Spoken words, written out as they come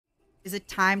Is it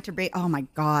time to break? Oh my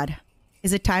god.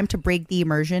 Is it time to break the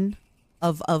immersion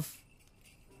of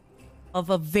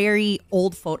a very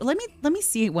old photo? Let me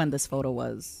see when this photo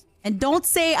was. And don't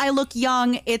say I look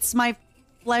young. It's my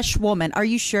flesh woman. Are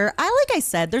you sure? Like I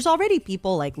said, there's already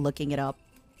people like looking it up.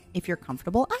 If you're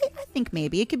comfortable, I think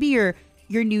maybe it could be your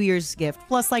New Year's gift.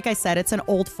 Plus, like I said, it's an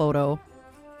old photo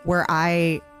where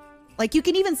like you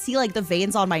can even see like the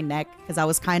veins on my neck because I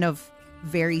was kind of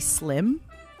very slim.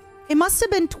 It must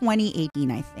have been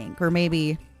 2018, I think, or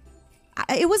maybe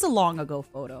it was a long ago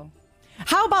photo.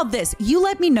 How about this? You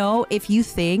let me know if you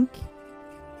think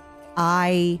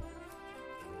I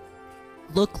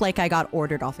look like I got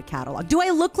ordered off a catalog. Do I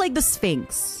look like the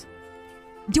Sphinx?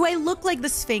 Do I look like the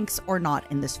Sphinx or not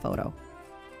in this photo?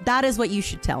 That is what you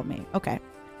should tell me. Okay.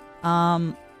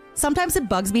 Sometimes it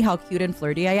bugs me how cute and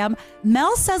flirty I am.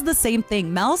 Mel says the same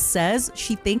thing. Mel says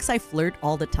she thinks I flirt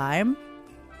all the time.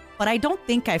 But I don't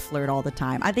think I flirt all the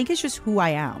time. I think it's just who I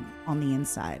am on the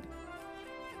inside.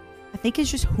 I think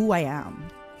it's just who I am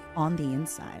on the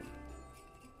inside.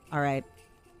 All right.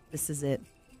 This is it.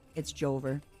 It's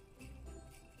Jover.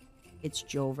 It's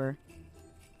Jover.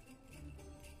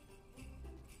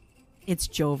 It's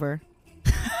Jover.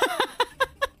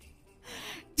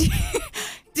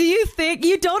 Do you think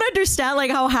you don't understand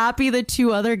like how happy the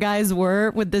two other guys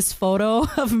were with this photo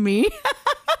of me?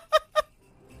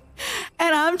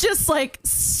 And I'm just like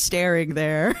staring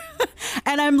there.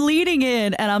 And I'm leaning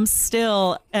in and I'm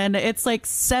still, and it's like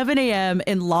 7 a.m.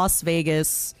 in Las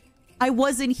Vegas. I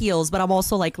was in heels, but I'm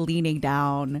also like leaning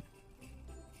down.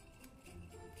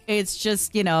 It's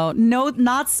just, you know,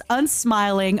 not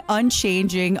unsmiling,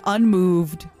 unchanging,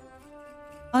 unmoved.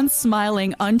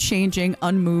 Unsmiling, unchanging,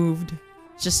 unmoved.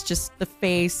 Just the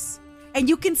face. And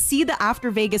you can see the after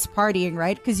Vegas partying,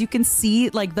 right? Because you can see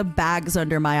like the bags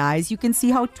under my eyes. You can see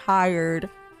how tired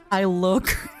I look.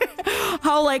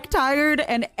 How like tired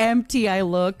and empty I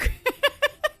look.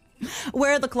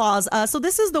 Where are the claws? So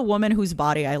this is the woman whose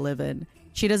body I live in.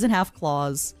 She doesn't have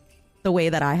claws the way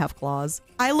that I have claws.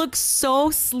 I look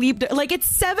so like it's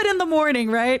 7 in the morning,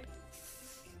 right?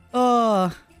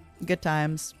 Oh, good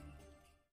times.